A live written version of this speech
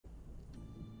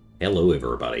Hello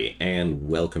everybody, and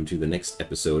welcome to the next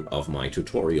episode of my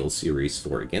tutorial series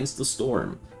for Against the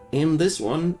Storm. In this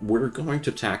one, we're going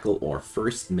to tackle our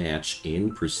first match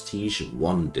in Prestige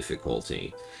 1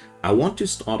 difficulty. I want to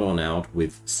start on out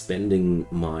with spending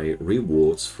my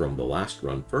rewards from the last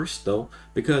run first though,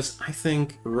 because I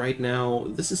think right now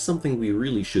this is something we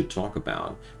really should talk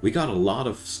about. We got a lot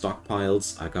of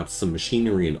stockpiles, I got some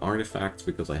machinery and artifacts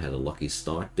because I had a lucky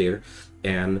start there,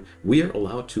 and we are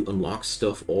allowed to unlock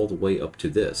stuff all the way up to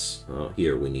this.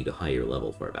 Here we need a higher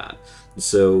level for that.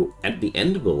 So at the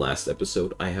end of the last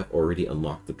episode, I have already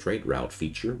unlocked the trade route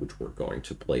feature, which we're going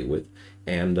to play with.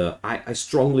 And I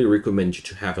strongly recommend you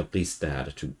to have at least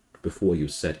that before you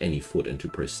set any foot into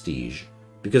Prestige,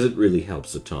 because it really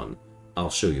helps a ton. I'll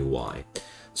show you why.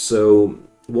 So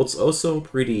what's also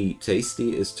pretty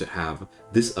tasty is to have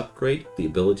this upgrade. The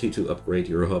ability to upgrade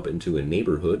your hub into a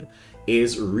neighborhood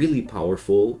is really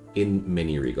powerful in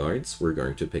many regards. We're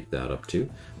going to pick that up too.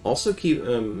 Also keep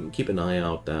an eye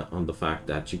out on the fact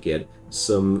that you get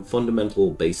some fundamental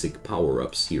basic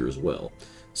power-ups here as well.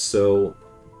 So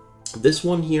this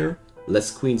one here,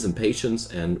 less Queen's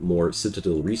Impatience and more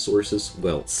Citadel resources.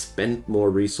 Well, spend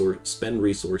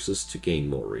resources to gain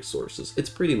more resources. It's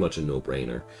pretty much a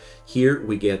no-brainer. Here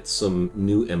we get some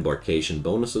new embarkation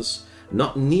bonuses.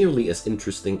 Not nearly as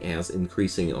interesting as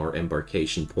increasing our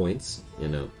embarkation points. You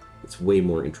know, it's way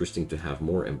more interesting to have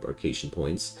more embarkation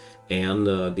points. And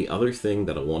the other thing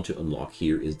that I want to unlock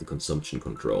here is the consumption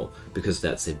control, because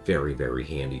that's a very, very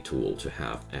handy tool to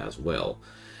have as well.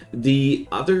 The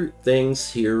other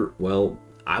things here, well,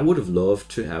 I would have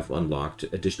loved to have unlocked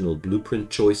additional blueprint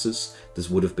choices. This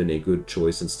would have been a good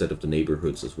choice instead of the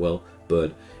neighborhoods as well,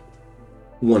 but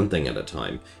one thing at a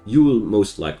time. You will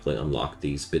most likely unlock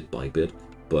these bit by bit,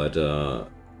 but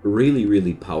really,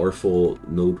 really powerful,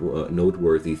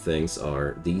 noteworthy things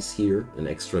are these here. An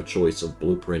extra choice of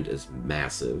blueprint is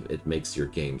massive. It makes your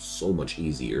game so much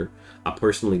easier. I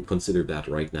personally consider that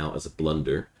right now as a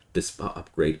blunder. This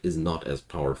upgrade is not as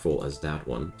powerful as that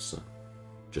one, so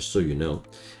just so you know.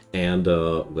 And,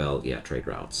 well, yeah, trade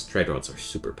routes. Trade routes are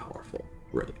super powerful.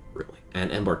 Really, really.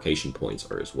 And embarkation points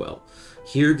are as well.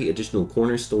 Here, the additional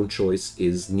cornerstone choice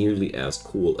is nearly as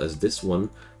cool as this one,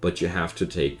 but you have to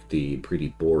take the pretty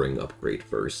boring upgrade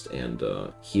first. And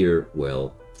here,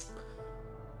 well,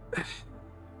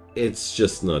 it's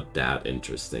just not that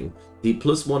interesting. The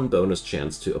 +1 bonus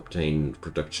chance to obtain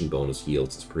production bonus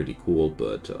yields is pretty cool,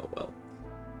 but, well.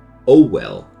 Oh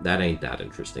well, that ain't that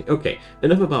interesting. Okay,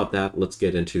 enough about that. Let's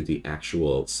get into the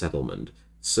actual settlement.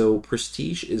 So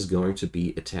Prestige is going to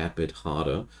be a tad bit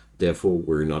harder, therefore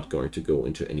we're not going to go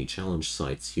into any challenge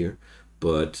sites here,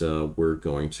 but we're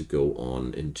going to go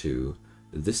on into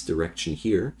this direction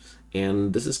here,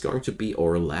 and this is going to be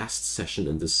our last session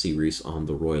in this series on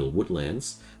the Royal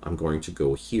Woodlands. I'm going to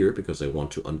go here because I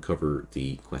want to uncover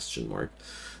the question mark.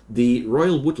 The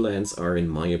Royal Woodlands are, in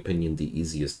my opinion, the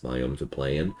easiest biome to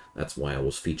play in. That's why I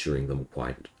was featuring them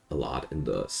quite a lot in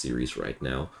the series right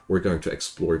now. We're going to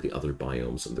explore the other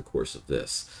biomes in the course of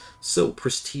this. So,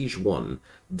 Prestige 1.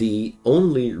 The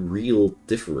only real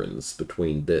difference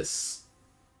between this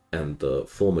and the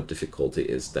former difficulty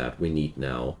is that we need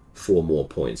now 4 more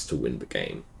points to win the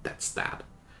game. That's that.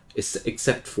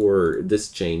 Except for this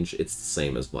change, it's the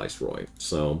same as Viceroy.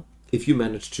 So, if you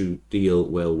manage to deal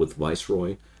well with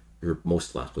Viceroy, you're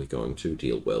most likely going to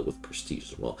deal well with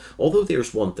Prestige as well. Although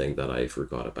there's one thing that I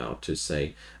forgot about to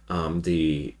say.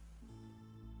 The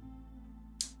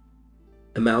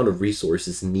amount of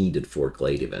resources needed for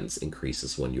Glade events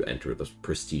increases when you enter the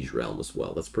Prestige realm as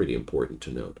well. That's pretty important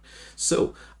to note.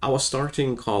 So, our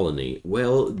starting colony.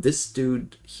 Well, this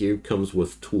dude here comes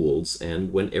with tools,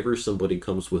 and whenever somebody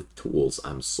comes with tools,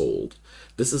 I'm sold.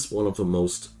 This is one of the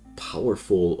most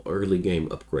powerful early game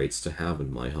upgrades to have,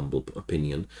 in my humble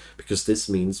opinion, because this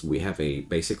means we have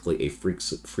basically a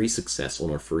free success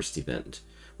on our first event.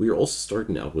 We are also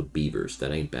starting out with beavers.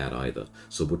 That ain't bad either,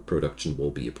 so wood production will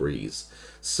be a breeze.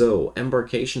 So,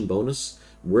 embarkation bonus,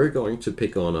 we're going to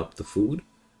pick on up the food,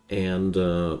 and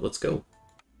let's go.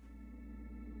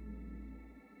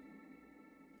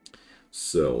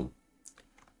 So,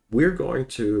 we're going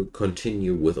to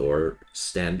continue with our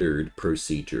standard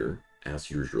procedure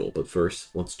as usual, but first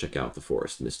let's check out the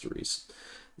forest mysteries.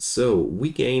 So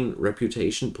we gain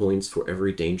reputation points for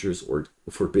every dangerous or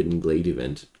forbidden glade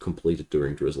event completed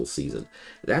during drizzle season.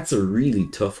 That's a really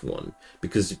tough one,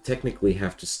 because you technically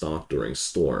have to start during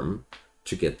storm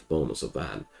to get the bonus of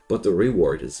that, but the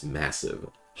reward is massive.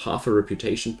 Half a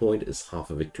reputation point is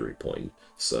half a victory point,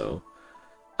 so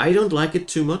I don't like it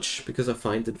too much because I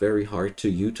find it very hard to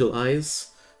utilize.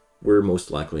 We're most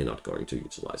likely not going to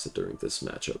utilize it during this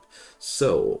matchup.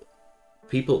 So,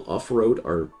 people off-road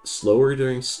are slower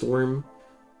during storm.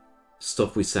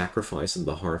 Stuff we sacrifice in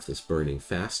the hearth is burning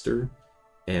faster.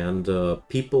 And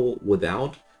people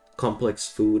without complex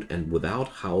food and without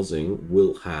housing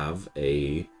will have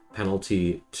a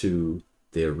penalty to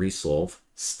their resolve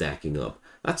stacking up.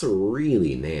 That's a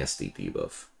really nasty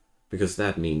debuff, because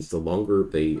that means the longer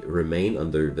they remain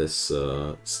under this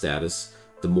status,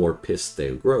 the more pissed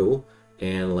they'll grow.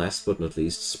 And last but not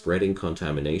least, spreading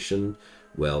contamination.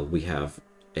 Well, we have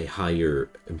a higher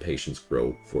impatience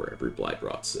grow for every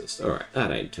Blightrot cyst. Alright,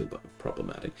 that ain't too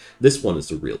problematic. This one is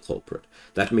the real culprit.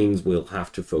 That means we'll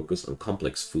have to focus on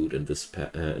complex food in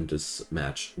this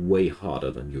match way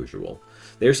harder than usual.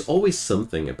 There's always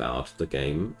something about the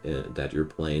game that you're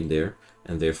playing there,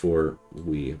 and therefore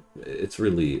it's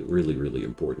really, really, really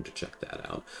important to check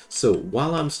that out. So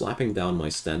while I'm slapping down my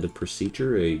standard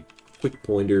procedure, a quick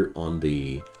pointer on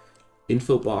the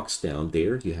info box down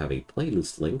there, you have a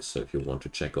playlist link, so if you want to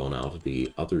check on out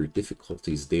the other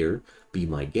difficulties there, be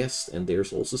my guest. And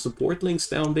there's also support links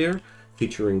down there,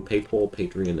 featuring PayPal,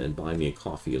 Patreon, and Buy Me a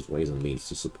Coffee as ways and means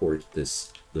to support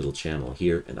this little channel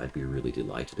here, and I'd be really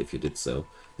delighted if you did so.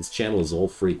 This channel is all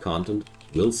free content,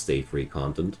 will stay free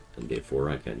content, and therefore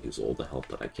I can use all the help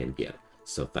that I can get.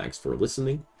 So thanks for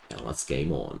listening, and let's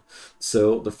game on.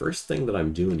 So the first thing that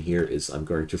I'm doing here is I'm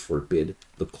going to forbid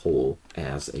the coal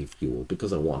as a fuel,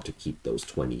 because I want to keep those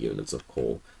 20 units of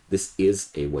coal. This is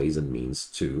a ways and means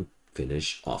to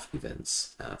finish off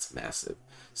events. That's massive.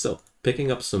 So picking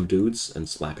up some dudes and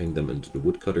slapping them into the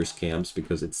woodcutters camps,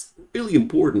 because it's really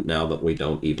important now that we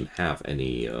don't even have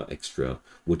any extra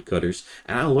woodcutters.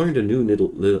 And I learned a new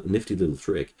nifty little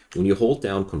trick. When you hold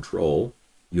down control,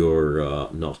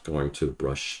 you're not going to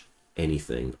brush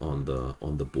anything on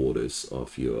the borders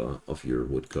of your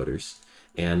woodcutters.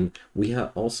 And we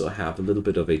also have a little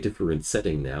bit of a different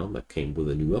setting now that came with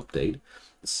a new update.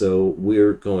 So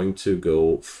we're going to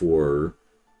go for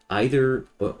either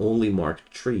only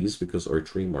marked trees, because our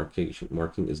tree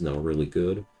marking is now really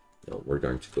good. No, we're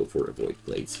going to go for avoid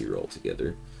glades here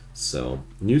altogether. So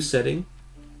new setting,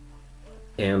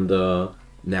 and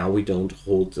now we don't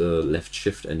hold left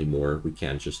shift anymore. We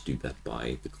can just do that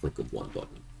by the click of one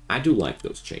button. I do like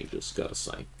those changes, gotta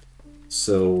say.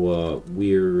 So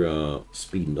we're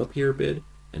speeding up here a bit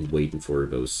and waiting for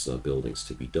those buildings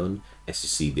to be done. As you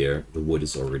see there, the wood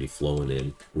is already flowing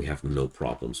in. We have no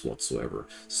problems whatsoever.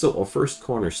 So our first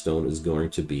cornerstone is going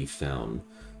to be found.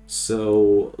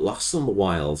 So Lost in the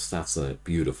Wilds, that's a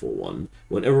beautiful one.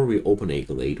 Whenever we open a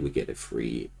glade, we get a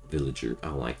free villager. I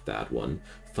like that one.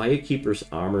 Firekeeper's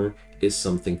armor is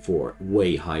something for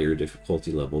way higher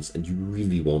difficulty levels, and you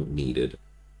really won't need it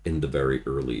in the very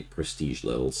early prestige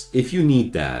levels. If you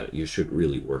need that, you should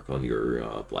really work on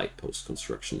your Blight Post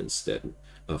construction instead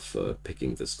of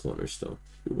picking this cornerstone.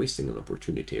 You're wasting an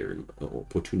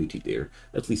opportunity there,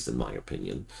 at least in my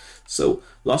opinion. So,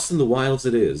 Lost in the Wilds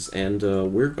it is, and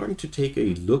we're going to take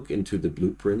a look into the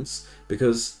blueprints,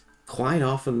 because quite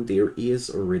often there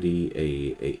is already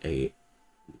a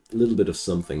little bit of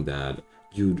something that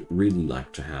you'd really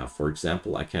like to have. For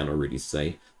example, I can already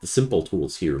say the simple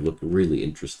tools here look really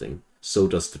interesting. So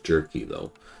does the jerky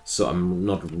though. So I'm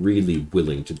not really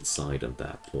willing to decide on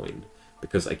that point,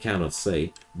 because I cannot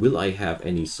say, will I have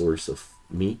any source of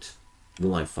meat?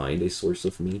 Will I find a source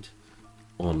of meat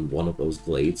on one of those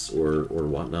glades or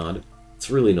whatnot?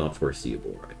 It's really not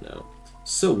foreseeable right now.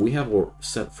 So we have our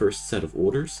first set of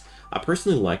orders. I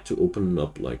personally like to open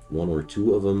up like one or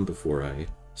two of them before I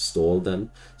stall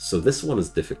them. So this one is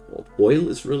difficult. Oil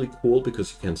is really cool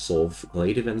because you can solve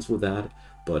glade events with that,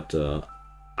 but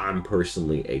I'm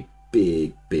personally a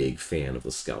big fan of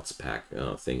the Scouts Pack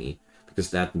thingy, because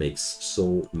that makes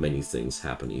so many things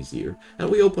happen easier.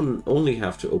 And we only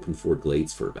have to open 4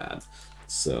 glades for that.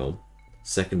 So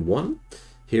second one,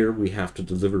 here we have to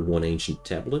deliver 1 ancient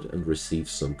tablet and receive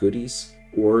some goodies,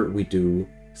 or we do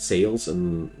sales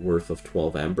and worth of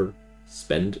 12 amber,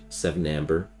 spend 7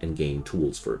 amber, and gain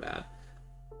tools for that.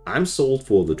 I'm sold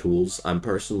for the tools. I'm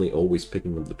personally always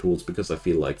picking up the tools because I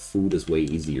feel like food is way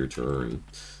easier to earn.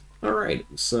 Alright,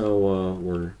 so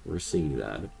we're seeing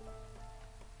that.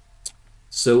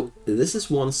 So this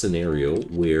is one scenario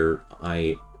where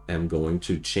I am going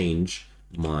to change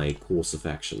my course of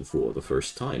action for the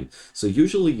first time. So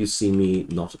usually you see me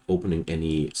not opening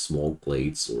any small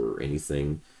glades or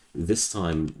anything. This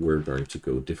time we're going to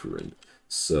go different.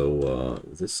 So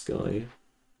this guy,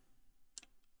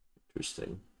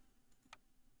 interesting.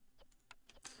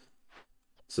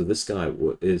 So this guy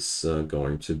is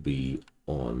going to be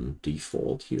on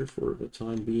default here for the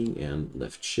time being, and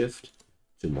left shift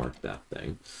to mark that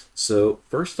thing. So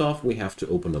first off, we have to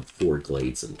open up 4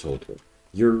 glades in total.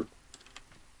 You're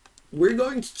we're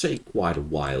going to take quite a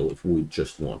while if we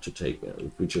just want to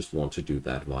do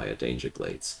that via Danger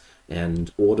Glades,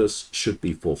 and orders should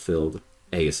be fulfilled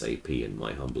ASAP in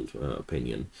my humble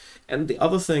opinion. And the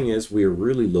other thing is we're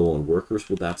really low on workers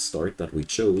with that start that we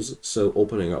chose, so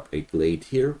opening up a glade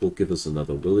here will give us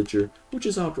another villager, which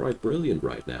is outright brilliant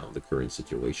right now in the current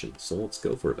situation, so let's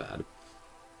go for that.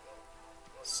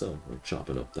 So we're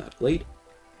chopping up that glade.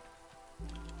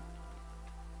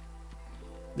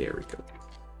 There we go.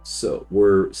 So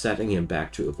we're setting him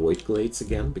back to avoid glades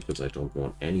again because I don't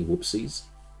want any whoopsies.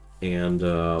 And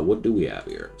what do we have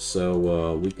here?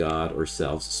 So we got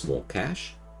ourselves a small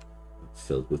cache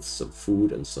filled with some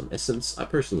food and some essence. I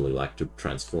personally like to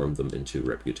transform them into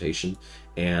reputation.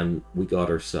 And we got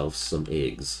ourselves some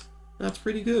eggs. That's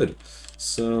pretty good.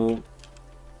 So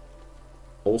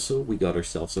also we got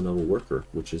ourselves another worker,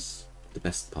 which is the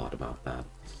best part about that.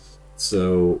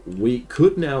 So we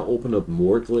could now open up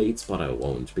more glades, but I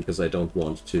won't because I don't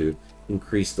want to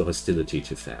increase the hostility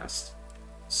too fast.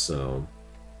 So,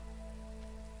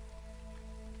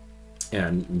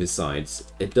 and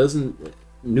besides, it doesn't,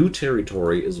 new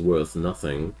territory is worth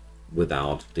nothing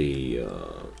without the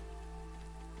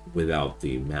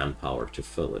manpower to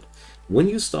fill it. When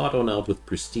you start on out with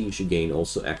prestige, you gain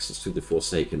also access to the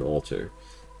Forsaken Altar.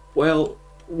 Well,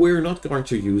 we're not going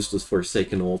to use this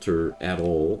Forsaken Altar at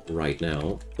all right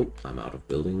now. Oh, I'm out of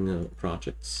building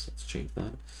projects. Let's change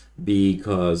that.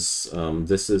 Because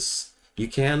this is... You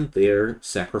can there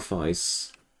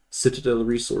sacrifice Citadel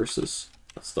resources,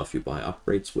 stuff you buy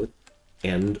upgrades with,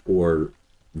 and or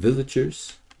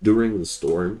villagers during the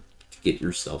storm to get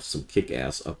yourself some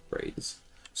kick-ass upgrades.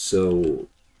 So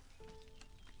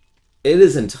it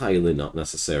is entirely not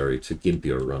necessary to gimp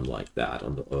your run like that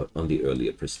on the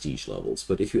earlier prestige levels,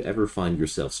 but if you ever find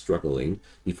yourself struggling,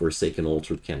 the Forsaken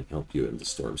Altar can help you in the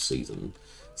storm season.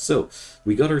 So,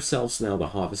 we got ourselves now the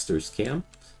Harvester's Camp.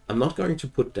 I'm not going to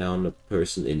put down a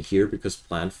person in here because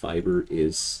plant fiber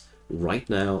is right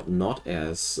now not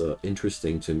as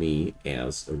interesting to me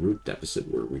as a root deposit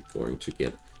where we're going to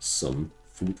get some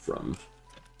food from.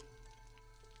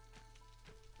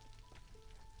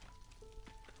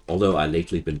 Although I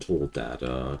lately been told that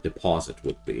deposit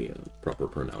would be a proper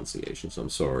pronunciation, so I'm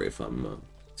sorry if I'm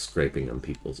scraping on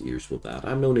people's ears with that.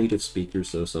 I'm no native speaker,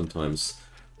 so sometimes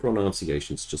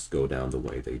pronunciations just go down the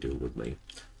way they do with me.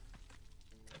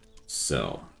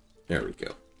 So, there we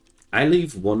go. I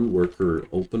leave one worker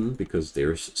open because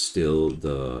there's still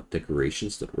the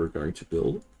decorations that we're going to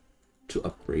build to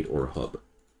upgrade our hub.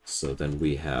 So then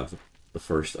we have the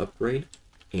first upgrade,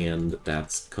 and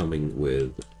that's coming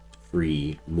with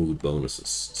 3 mood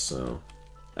bonuses. So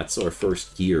that's our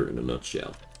first gear in a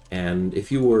nutshell. And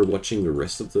if you were watching the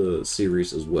rest of the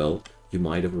series as well, you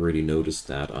might have already noticed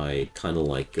that I kind of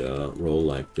like roll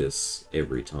like this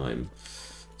every time.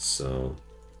 So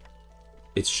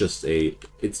it's just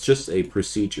a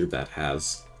procedure that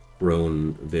has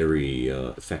grown very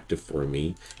effective for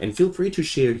me. And feel free to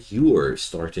share your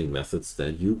starting methods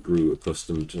that you grew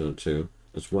accustomed to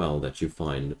as well, that you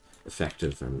find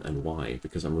effective and why,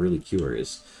 because I'm really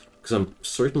curious. Because I'm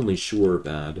certainly sure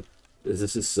that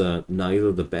this is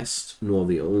neither the best nor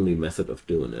the only method of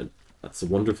doing it. That's the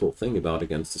wonderful thing about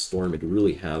Against the Storm. It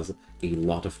really has a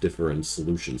lot of different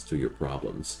solutions to your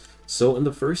problems. So in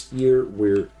the first year,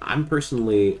 I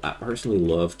personally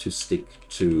love to stick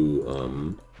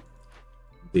to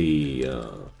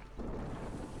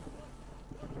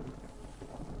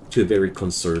to a very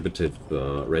conservative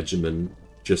regimen,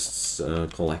 just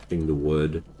collecting the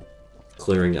wood,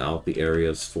 clearing out the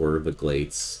areas for the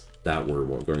glades that we're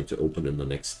going to open in the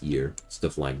next year,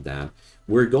 stuff like that.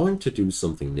 We're going to do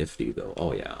something nifty though.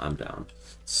 Oh yeah, I'm down.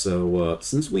 So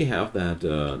since we have that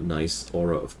nice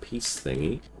Aura of Peace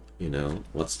thingy, you know,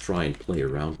 let's try and play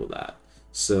around with that.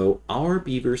 So our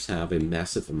beavers have a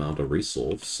massive amount of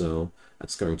resolve, so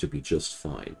that's going to be just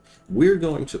fine. We're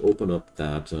going to open up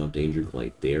that danger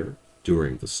glade there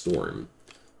during the storm.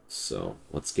 So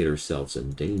let's get ourselves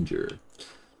in danger.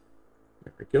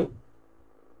 There we go.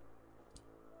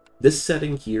 This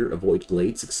setting here, avoid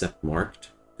glades except marked,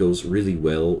 goes really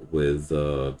well with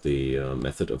the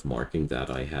method of marking that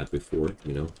I had before,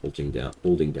 you know,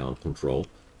 holding down control.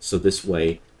 So this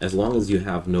way, as long as you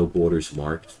have no borders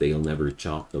marked, they'll never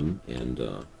chop them,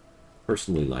 and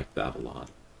personally like that a lot.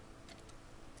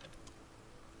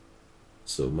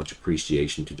 So much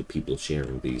appreciation to the people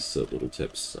sharing these little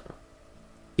tips.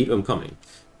 Keep them coming,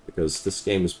 because this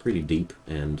game is pretty deep,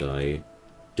 and I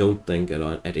don't think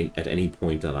at any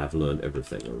point that I've learned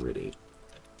everything already.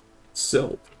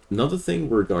 So, another thing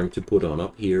we're going to put on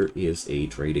up here is a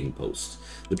trading post.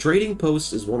 The trading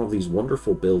post is one of these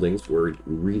wonderful buildings where it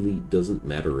really doesn't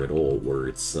matter at all where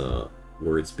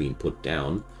it's being put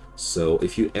down. So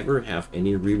if you ever have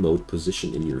any remote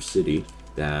position in your city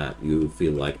that you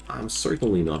feel like, I'm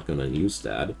certainly not going to use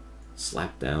that,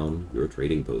 slap down your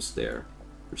trading post there.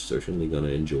 You're certainly going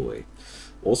to enjoy.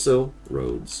 Also,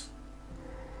 roads.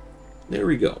 There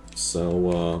we go.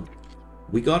 So,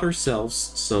 we got ourselves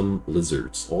some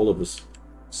lizards. All of us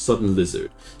sudden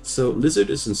lizard. So, lizard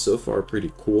is in so far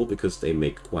pretty cool because they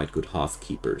make quite good hearth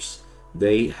keepers.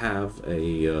 They have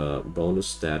a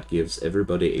bonus that gives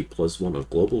everybody a +1 on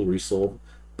global resolve,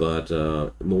 but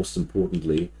most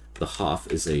importantly, the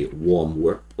hearth is a warm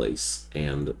workplace,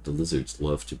 and the lizards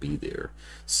love to be there.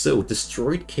 So,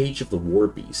 Destroyed Cage of the War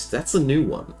Beast. That's a new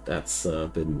one. That's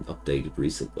been updated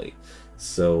recently.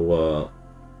 So,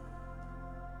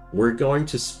 we're going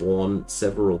to spawn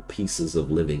several pieces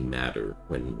of living matter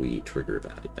when we trigger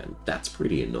that event. That's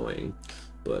pretty annoying,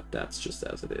 but that's just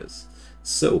as it is.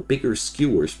 So, bigger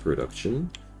skewers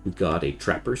production. We got a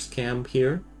trapper's camp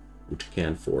here, which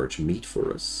can forge meat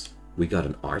for us. We got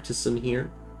an artisan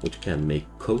here, which can make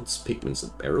coats, pigments,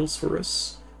 and barrels for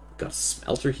us. We got a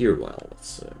smelter here. Well,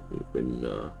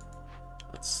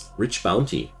 that's rich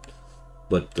bounty,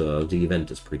 but the event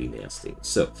is pretty nasty.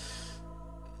 So,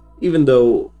 even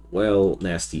though, well,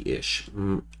 nasty-ish.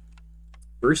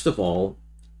 First of all,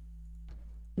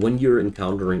 when you're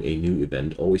encountering a new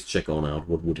event, always check on out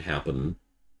what would happen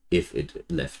if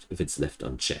it's left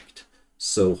unchecked.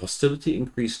 So hostility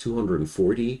increased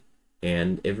 240,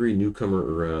 and every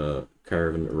newcomer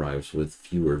caravan arrives with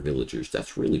fewer villagers.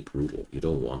 That's really brutal. You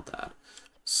don't want that.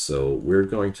 So we're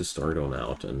going to start on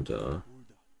out and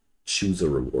choose a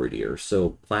reward here.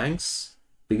 So planks,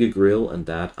 bigger grill, and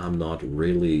that I'm not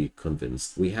really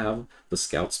convinced. We have the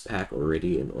scouts pack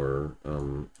already in our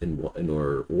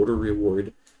order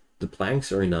reward. The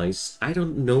planks are nice. I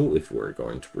don't know if we're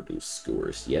going to produce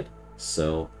skewers yet,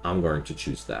 so I'm going to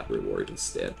choose that reward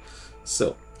instead.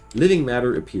 So living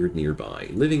matter appeared nearby.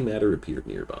 Living matter appeared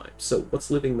nearby. So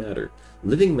what's living matter?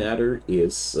 Living matter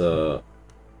is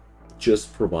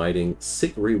just providing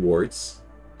sick rewards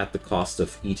at the cost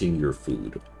of eating your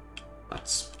food.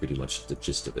 That's pretty much the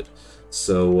gist of it.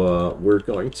 So we're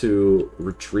going to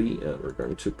retreat, and we're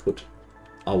going to put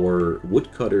our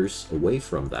woodcutters away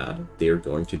from that. They're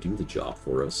going to do the job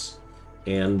for us.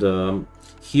 And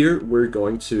here we're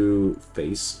going to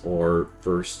face our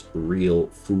first real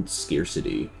food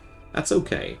scarcity. That's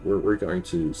okay. We're going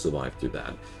to survive through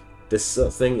that. This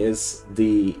thing is,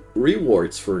 the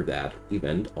rewards for that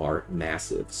event are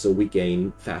massive. So we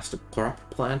gain faster crop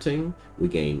planting, we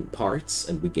gain parts,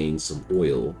 and we gain some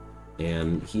oil.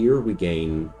 And here we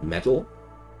gain metal,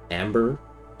 amber,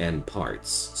 and parts.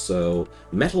 So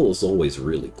metal is always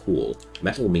really cool.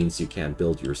 Metal means you can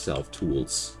build yourself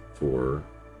tools for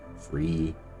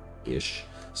free-ish.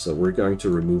 So we're going to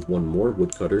remove one more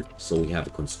woodcutter, so we have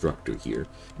a constructor here.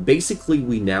 Basically,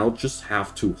 we now just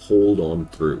have to hold on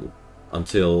through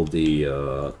until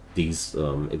these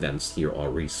events here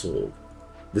are resolved.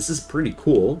 This is pretty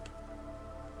cool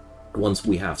once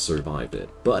we have survived it.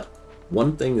 But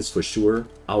one thing is for sure,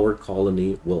 our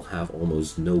colony will have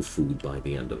almost no food by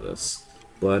the end of this.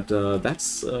 But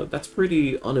that's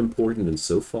pretty unimportant in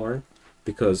so far,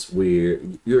 because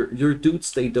your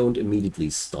dudes, they don't immediately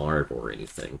starve or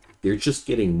anything. They're just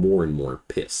getting more and more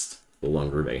pissed the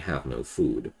longer they have no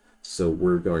food. So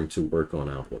we're going to work on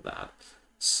out with that.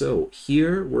 So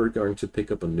here we're going to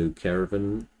pick up a new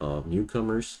caravan of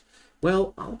newcomers.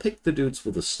 Well, I'll pick the dudes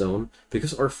with a stone,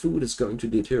 because our food is going to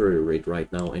deteriorate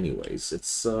right now anyways.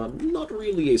 It's not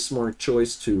really a smart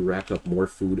choice to rack up more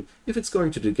food if it's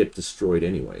going to get destroyed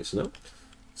anyways, no?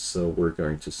 So we're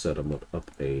going to set up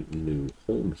a new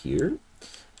home here.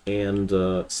 And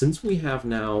since we have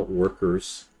now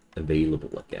workers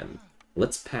available again,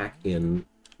 let's pack in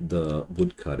the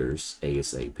woodcutters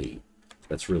ASAP.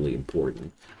 That's really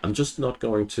important. I'm just not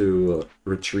going to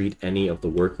retreat any of the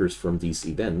workers from these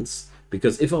events,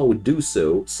 because if I would do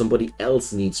so, somebody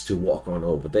else needs to walk on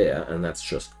over there, and that's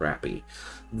just crappy.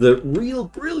 The real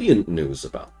brilliant news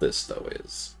about this, though,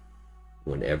 is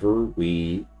whenever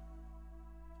we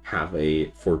have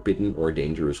a forbidden or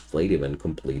dangerous glade event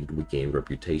completed, we gain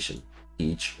reputation.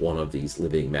 Each one of these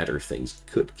living matter things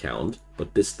could count,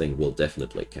 but this thing will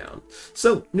definitely count.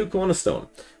 So, new cornerstone.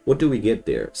 What do we get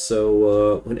there?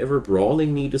 So, whenever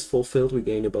brawling need is fulfilled, we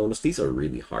gain a bonus. These are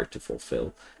really hard to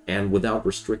fulfill. And without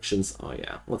restrictions, oh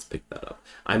yeah, let's pick that up.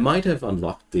 I might have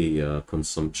unlocked the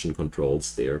consumption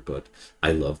controls there, but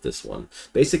I love this one.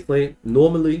 Basically,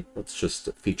 normally, let's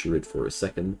just feature it for a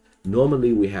second.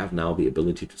 Normally, we have now the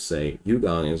ability to say, you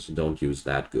guys don't use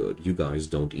that good, you guys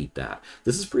don't eat that.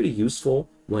 This is pretty useful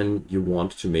when you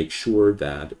want to make sure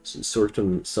that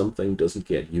something doesn't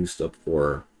get used up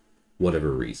for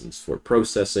whatever reasons, for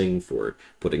processing, for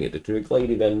putting it into a glade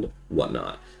event,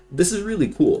 whatnot. This is really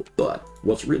cool, but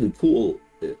what's really cool,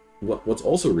 what's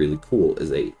also really cool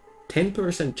is a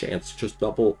 10% chance to just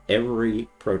double every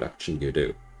production you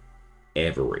do.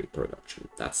 Every production.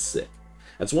 That's sick.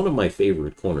 That's one of my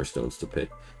favorite cornerstones to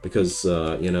pick, because,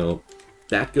 you know,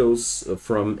 that goes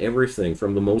from everything,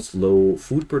 from the most low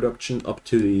food production up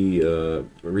to the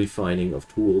refining of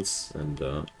tools, and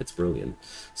it's brilliant.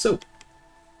 So,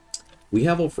 we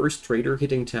have our first trader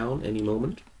hitting town any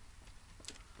moment,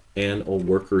 and all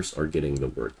workers are getting the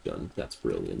work done. That's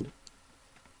brilliant.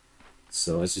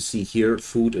 So as you see here,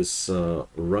 food is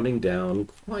running down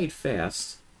quite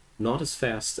fast. Not as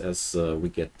fast as we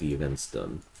get the events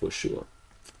done, for sure.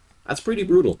 That's pretty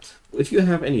brutal. If you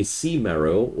have any sea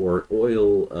marrow or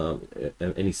oil,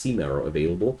 any sea marrow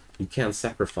available, you can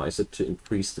sacrifice it to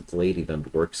increase the glade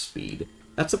event work speed.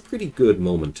 That's a pretty good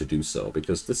moment to do so,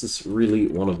 because this is really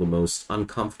one of the most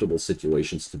uncomfortable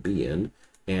situations to be in,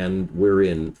 and we're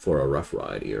in for a rough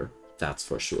ride here, that's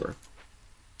for sure.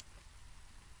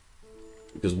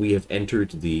 Because we have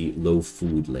entered the low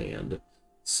food land.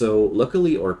 So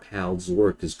luckily our pal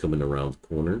Zork is coming around the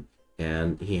corner,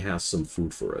 and he has some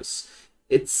food for us.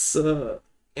 It's, you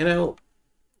know,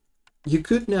 you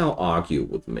could now argue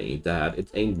with me that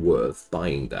it ain't worth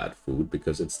buying that food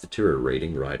because it's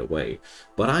deteriorating right away.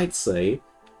 But I'd say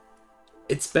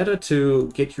it's better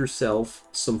to get yourself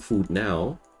some food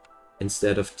now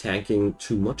instead of tanking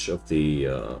too much of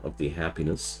the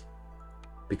happiness,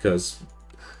 because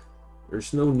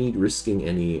there's no need risking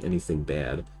anything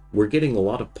bad. We're getting a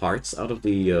lot of parts out of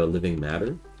the living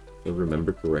matter, if I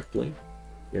remember correctly.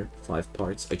 Here, 5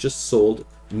 parts. I just sold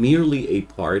merely a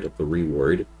part of the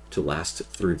reward to last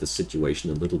through the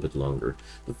situation a little bit longer.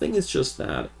 The thing is just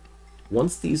that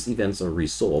once these events are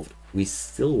resolved, we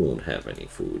still won't have any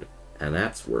food, and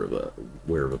that's where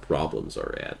the problems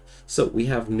are at. So we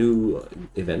have new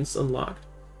events unlocked,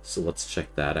 so let's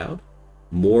check that out.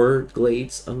 More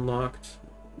glades unlocked.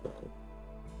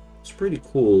 It's a pretty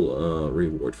cool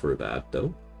reward for that,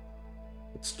 though.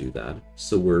 Let's do that.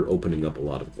 So we're opening up a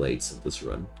lot of glades in this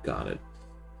run. Got it.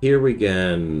 Here we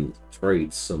can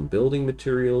trade some building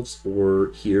materials,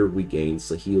 or here we gain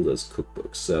Sahila's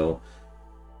cookbook. So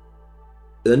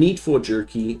the need for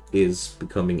jerky is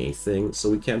becoming a thing, so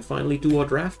we can finally do our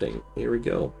drafting. Here we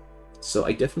go. So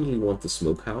I definitely want the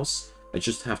smokehouse. I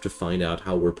just have to find out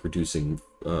how we're producing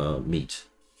meat,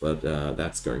 but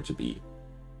that's going to be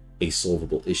a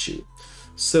solvable issue.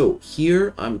 So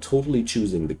here I'm totally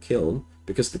choosing the kiln,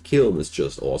 because the kiln is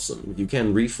just awesome. You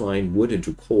can refine wood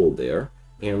into coal there,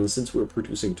 and since we're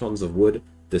producing tons of wood,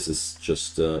 this is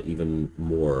just even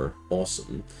more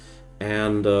awesome.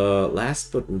 And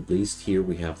last but not least, here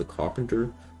we have the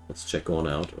carpenter. Let's check on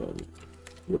out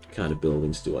what kind of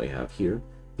buildings do I have here.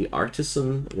 The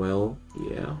artisan, well,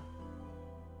 yeah.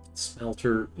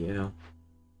 Smelter, yeah.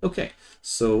 Okay,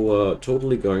 so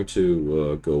totally going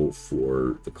to go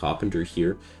for the carpenter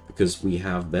here, because we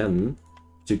have then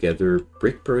together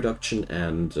brick production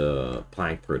and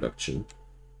plank production,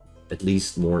 at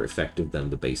least more effective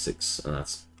than the basics, and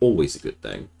that's always a good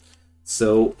thing.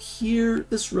 So here,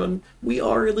 this run, we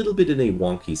are a little bit in a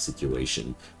wonky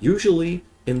situation. Usually,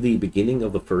 in the beginning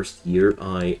of the first year,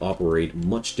 I operate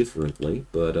much differently,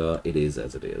 but it is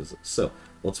as it is. So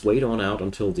let's wait on out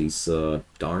until these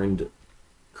darned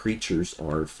creatures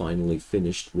are finally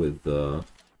finished with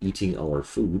eating our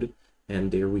food.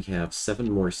 And there we have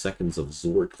 7 more seconds of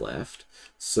Zork left.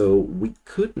 So we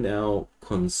could now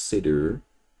consider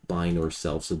buying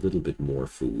ourselves a little bit more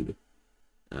food.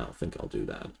 I think I'll do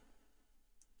that.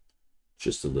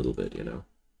 Just a little bit, you know.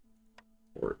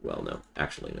 Or, well, no.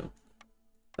 Actually, no.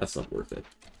 That's not worth it.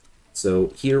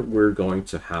 So here we're going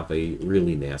to have a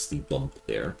really nasty bump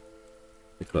there,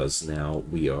 because now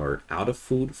we are out of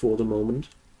food for the moment,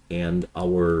 and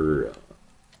our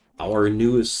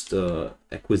newest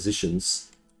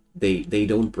acquisitions, they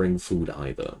don't bring food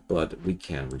either, but we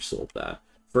can resolve that.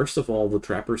 First of all, the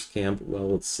Trapper's Camp, well,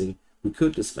 let's see. We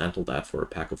could dismantle that for a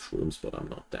pack of shrooms, but I'm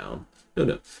not down.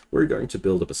 No, we're going to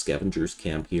build up a Scavenger's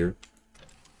Camp here,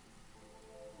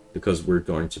 because we're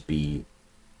going to be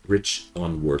rich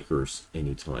on workers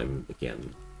anytime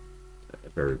again,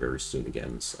 very, very soon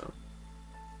again, so.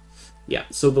 Yeah,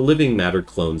 so the living matter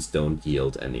clones don't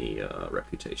yield any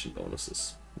reputation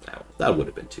bonuses. Now, that would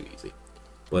have been too easy.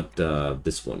 But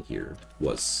this one here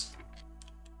was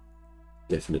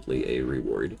definitely a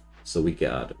reward. So we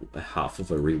got a half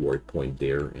of a reward point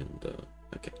there, and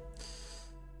Okay.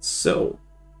 So,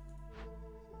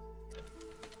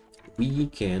 we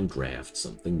can draft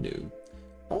something new.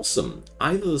 Awesome.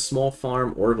 Either the small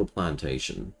farm or the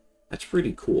plantation. That's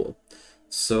pretty cool.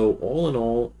 So, all in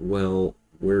all, well,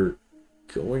 we're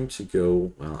going to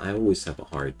go... Well, I always have a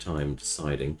hard time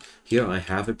deciding. Here I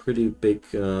have a pretty big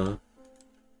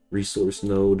resource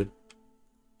node.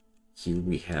 Here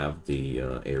we have the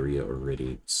area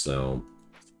already, so...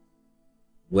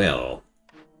 Well...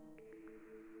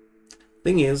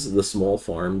 Thing is, the small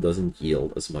farm doesn't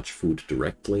yield as much food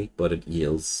directly, but it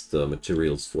yields the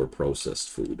materials for processed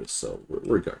food, so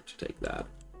we're going to take that.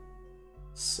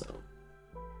 So...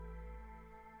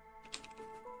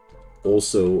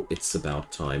 Also, it's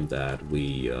about time that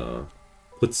we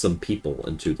put some people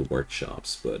into the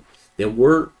workshops, but there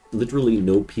were literally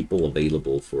no people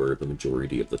available for the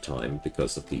majority of the time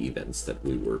because of the events that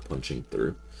we were punching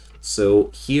through. So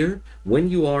here,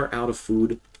 when you are out of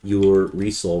food, your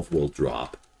resolve will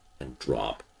drop and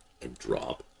drop and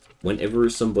drop. Whenever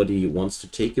somebody wants to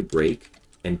take a break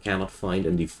and cannot find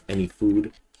any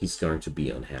food, he's going to be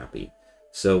unhappy.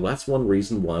 So that's one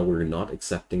reason why we're not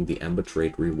accepting the Amber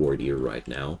Trade reward here right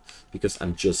now, because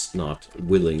I'm just not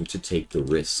willing to take the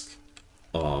risk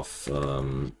of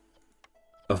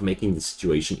making the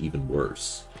situation even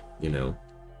worse, you know?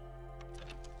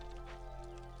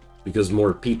 Because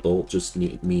more people just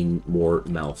mean more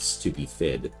mouths to be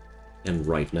fed, and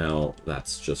right now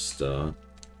that's just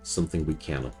something we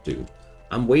cannot do.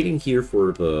 I'm waiting here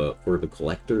for the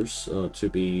collectors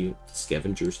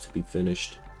scavengers to be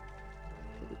finished.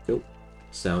 There we go.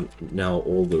 So now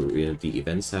all the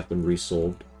events have been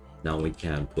resolved. Now we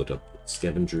can put up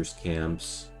scavengers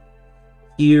camps.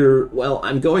 Here, well,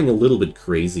 I'm going a little bit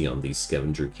crazy on these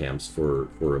scavenger camps for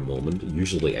a moment.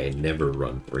 Usually I never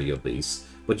run 3 of these.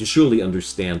 But you surely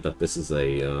understand that this is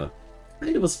a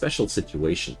kind of a special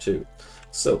situation too.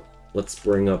 So let's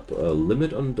bring up a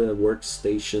limit on the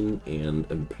workstation and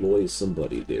employ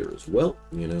somebody there as well.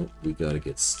 You know, we gotta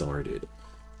get started.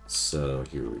 So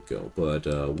here we go. But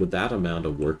with that amount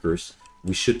of workers,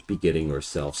 we should be getting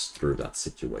ourselves through that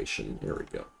situation. Here we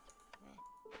go.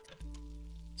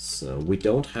 So we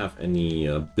don't have any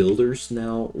builders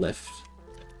now left,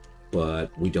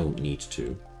 but we don't need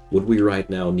to. What we right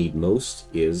now need most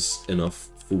is enough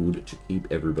food to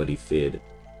keep everybody fed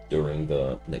during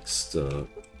the next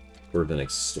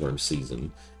storm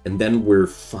season. And then we're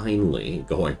finally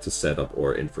going to set up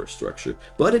our infrastructure.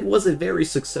 But it was a very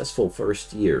successful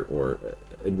first year, or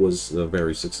it was a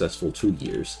very successful 2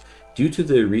 years. Due to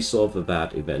the resolve of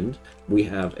that event, we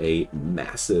have a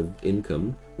massive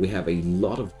income. We have a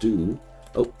lot of dew.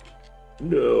 Oh,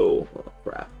 no. Oh,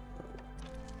 crap.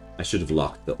 I should have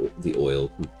locked the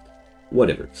oil.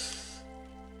 Whatever.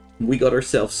 We got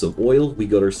ourselves some oil. We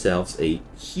got ourselves a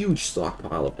huge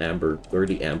stockpile of amber.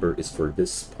 30 amber is for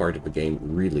this part of the game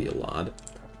really a lot.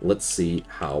 Let's see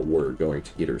how we're going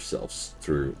to get ourselves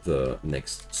through the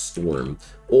next storm.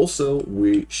 Also,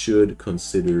 we should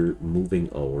consider moving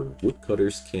our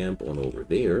woodcutters camp on over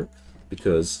there,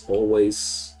 because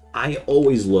I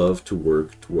always love to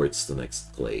work towards the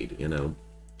next glade, you know?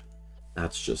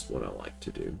 That's just what I like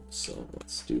to do. So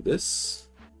let's do this.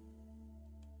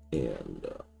 And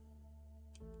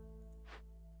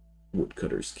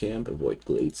woodcutters camp, avoid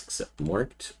glades except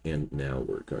marked. And now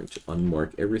we're going to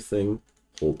unmark everything.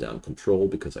 Hold down control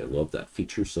because I love that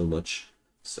feature so much.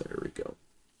 So there we go.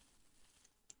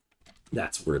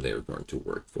 That's where they're going to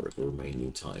work for the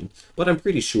remaining time. But I'm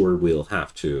pretty sure we'll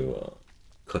have to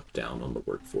cut down on the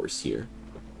workforce here.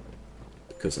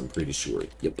 Because I'm pretty sure,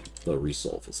 yep, the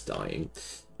resolve is dying.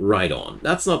 Right on.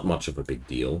 That's not much of a big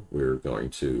deal. We're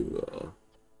going to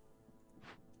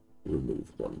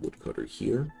remove one woodcutter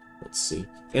here. Let's see.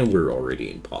 And we're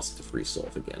already in positive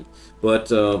resolve again.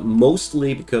 But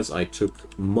mostly because I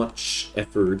took much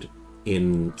effort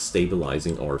in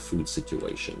stabilizing our food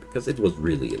situation, because it was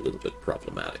really a little bit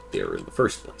problematic there in the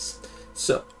first place.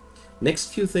 So,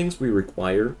 next few things we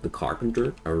require. The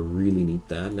carpenter. I really need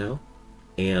that now.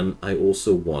 And I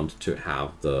also want to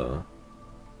have the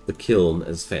kiln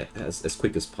as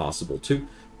quick as possible too,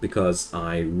 because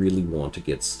I really want to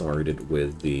get started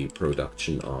with the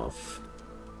production of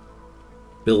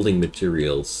building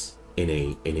materials in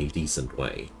a decent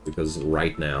way, because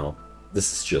right now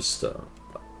this is just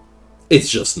it's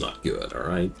just not good. All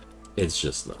right, it's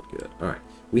just not good. All right,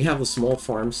 we have a small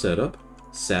farm set up.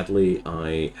 Sadly,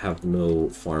 I have no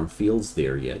farm fields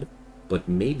there yet, but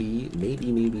maybe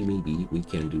we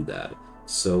can do that.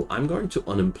 So I'm going to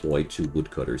unemploy 2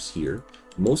 woodcutters here,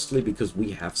 mostly because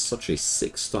we have such a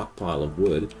sick stockpile of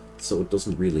wood, so it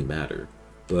doesn't really matter.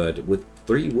 But with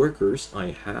 3 workers,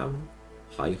 I have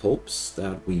high hopes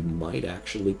that we might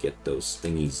actually get those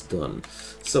thingies done.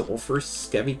 So our first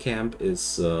scabby camp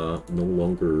is no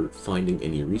longer finding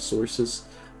any resources.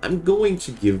 I'm going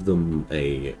to give them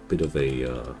a bit of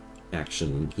a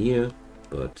action here,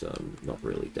 but not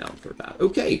really down for that.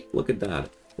 Okay, look at that.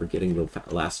 We're getting the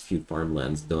last few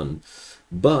farmlands done.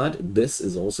 But this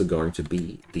is also going to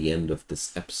be the end of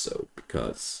this episode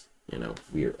because, you know,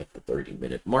 we're at the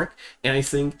 30-minute mark. And I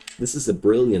think this is a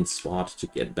brilliant spot to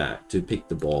get back, to pick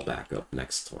the ball back up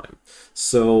next time.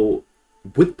 So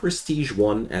with Prestige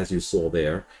 1, as you saw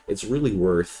there, it's really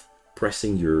worth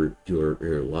pressing your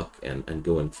luck and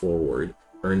going forward.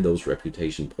 Earn those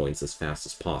reputation points as fast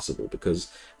as possible,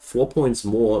 because 4 points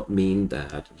more mean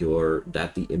that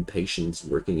the impatience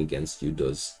working against you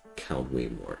does count way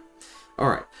more.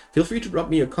 Alright, feel free to drop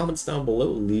me your comments down below,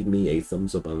 leave me a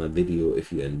thumbs up on the video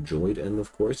if you enjoyed, and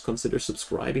of course consider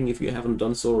subscribing if you haven't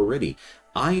done so already.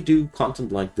 I do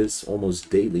content like this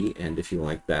almost daily, and if you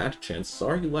like that, chances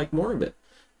are you like more of it.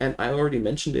 And I already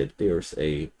mentioned it, there's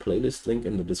a playlist link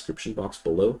in the description box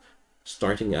below,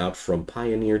 starting out from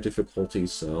Pioneer difficulty,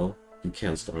 so you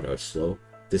can start out slow.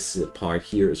 This part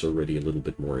here is already a little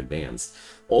bit more advanced.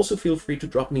 Also feel free to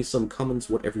drop me some comments,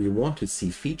 whatever you want to see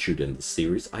featured in the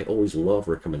series. I always love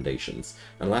recommendations.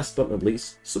 And last but not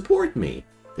least, support me.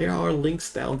 There are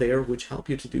links down there which help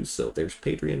you to do so. There's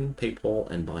Patreon, PayPal,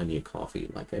 and Buy Me a Coffee.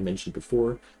 Like I mentioned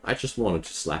before, I just wanted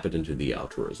to slap it into the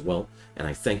outro as well. And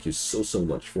I thank you so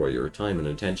much for your time and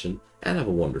attention, and have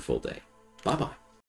a wonderful day. Bye-bye.